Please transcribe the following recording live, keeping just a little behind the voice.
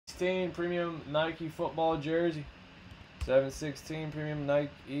7/16 premium Nike football jersey. 7/16 premium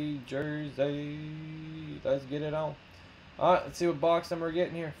Nike jersey. Let's get it on. Alright, let's see what box number we're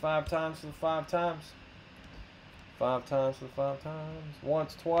getting here. 5 times for the 5 times. 5 times for the 5 times.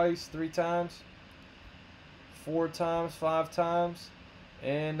 Once, twice, 3 times. 4 times, 5 times.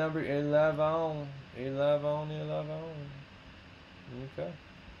 And number 11. 11. Okay.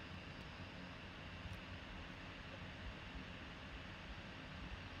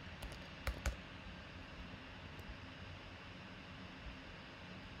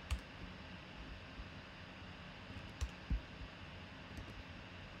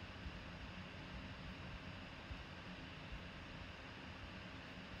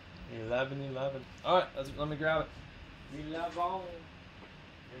 Eleven. All right, let me grab it. 11.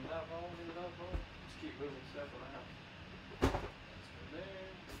 Just keep moving stuff around. Let's go there.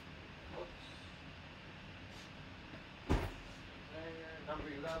 Whoops. There. Number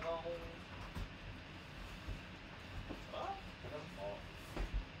 11. Oh, don't fall.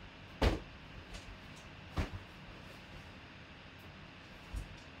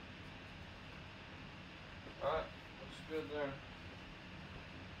 All right, looks good there.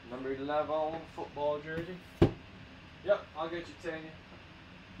 Number 11 football jersey. Yep, I'll get you, Tanya.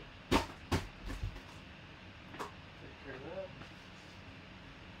 Take care of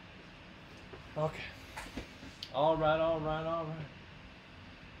that. Okay. All right.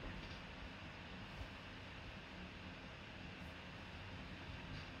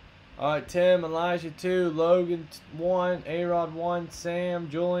 All right, Tim, Elijah 2, Logan 1, A-Rod 1, Sam,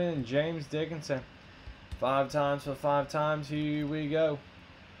 Julian, and James Dickinson. 5 times for 5 times. Here we go.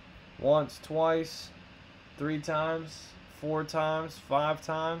 Once, twice, 3 times, 4 times, 5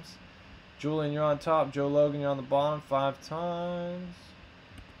 times. Julian, you're on top. Joe Logan, you're on the bottom. 5 times.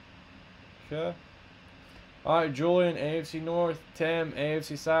 Okay. Alright, Julian, AFC North. Tim,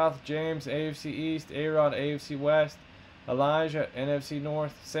 AFC South. James, AFC East. A-Rod, AFC West. Elijah, NFC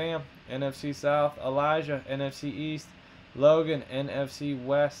North. Sam, NFC South. Elijah, NFC East. Logan, NFC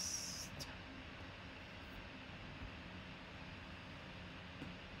West.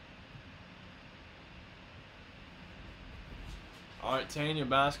 Alright, Tanya,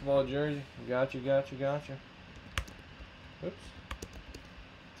 basketball jersey. Gotcha. Oops.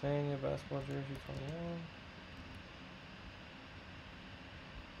 Tanya, basketball jersey 21.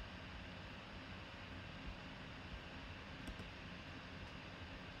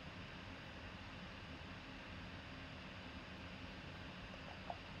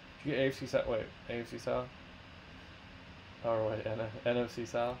 Did you get AFC South? Wait, AFC South? Oh, wait, NFC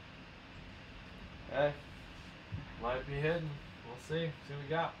South? Hey, might be hidden. We'll see what we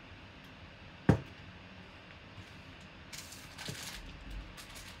got.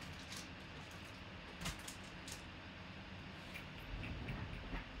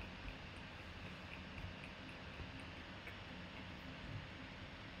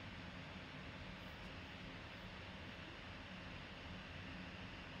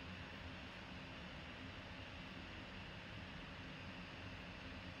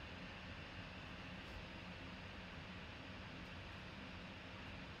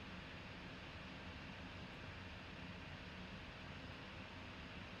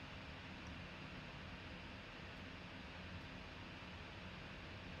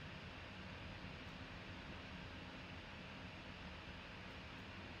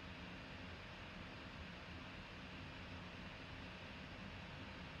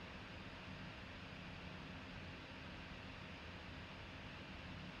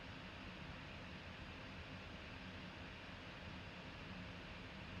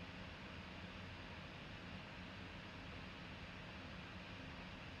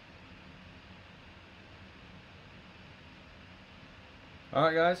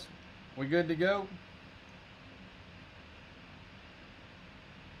 Alright guys, we good to go?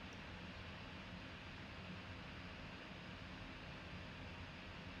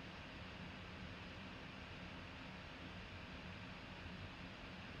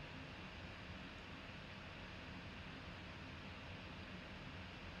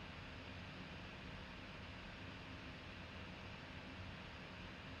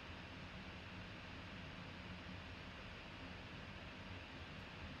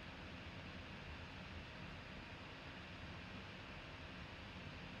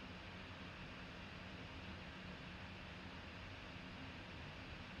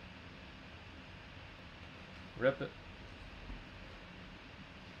 Rip it.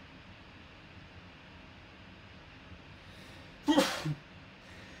 Okay.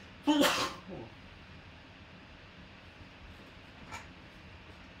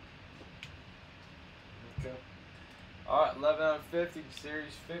 Alright, 11 out of 150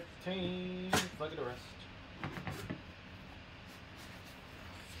 Series 15. Look at the rest.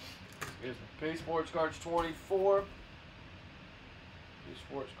 Excuse me. P-SPORTSCARDS24.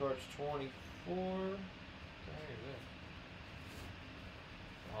 P-SPORTSCARDS24.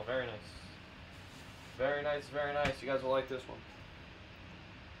 Oh, very nice. Very nice, very nice. You guys will like this one.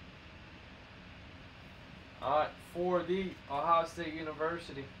 Alright, for the Ohio State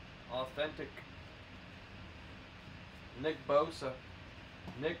University, authentic. Nick Bosa.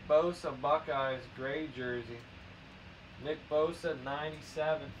 Nick Bosa, Buckeyes, gray jersey. Nick Bosa,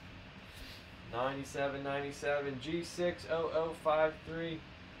 97. 97. G60053.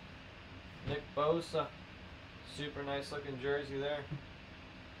 Nick Bosa. Super nice looking jersey there.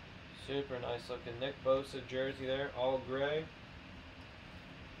 Super nice looking Nick Bosa jersey there. All gray.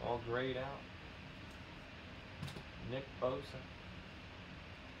 All grayed out. Nick Bosa.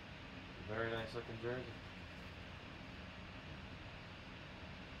 Very nice looking jersey.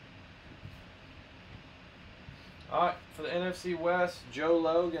 Alright, for the NFC West, Joe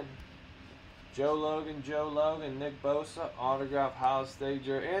Logan. Joe Logan, Nick Bosa, autograph Ohio State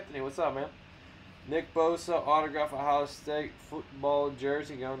jersey. Anthony, what's up, man? Nick Bosa, autograph Ohio State football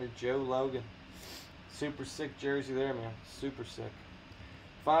jersey going to Joe Logan. Super sick jersey there, man. Super sick.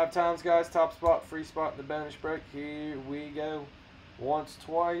 5 times, guys. Top spot, free spot in the bonus break. Here we go. Once,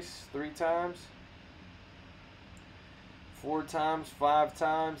 twice, 3 times. 4 times, 5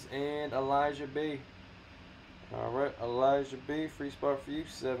 times, and Elijah B. Alright, Elijah B. Free spot for you,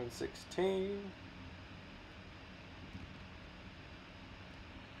 716.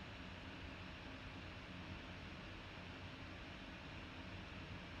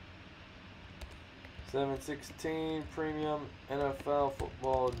 $716 premium NFL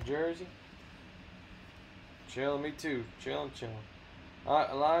football jersey. Chilling, me too. Chilling. Alright,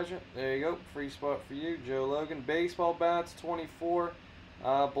 Elijah, there you go. Free spot for you. Joe Logan. Baseball bats, 24.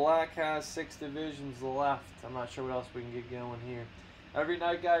 Black has 6 divisions left. I'm not sure what else we can get going here. Every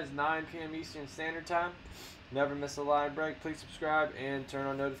night, guys, 9 p.m. Eastern Standard Time. Never miss a live break. Please subscribe and turn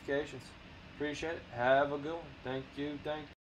on notifications. Appreciate it. Have a good one. Thank you.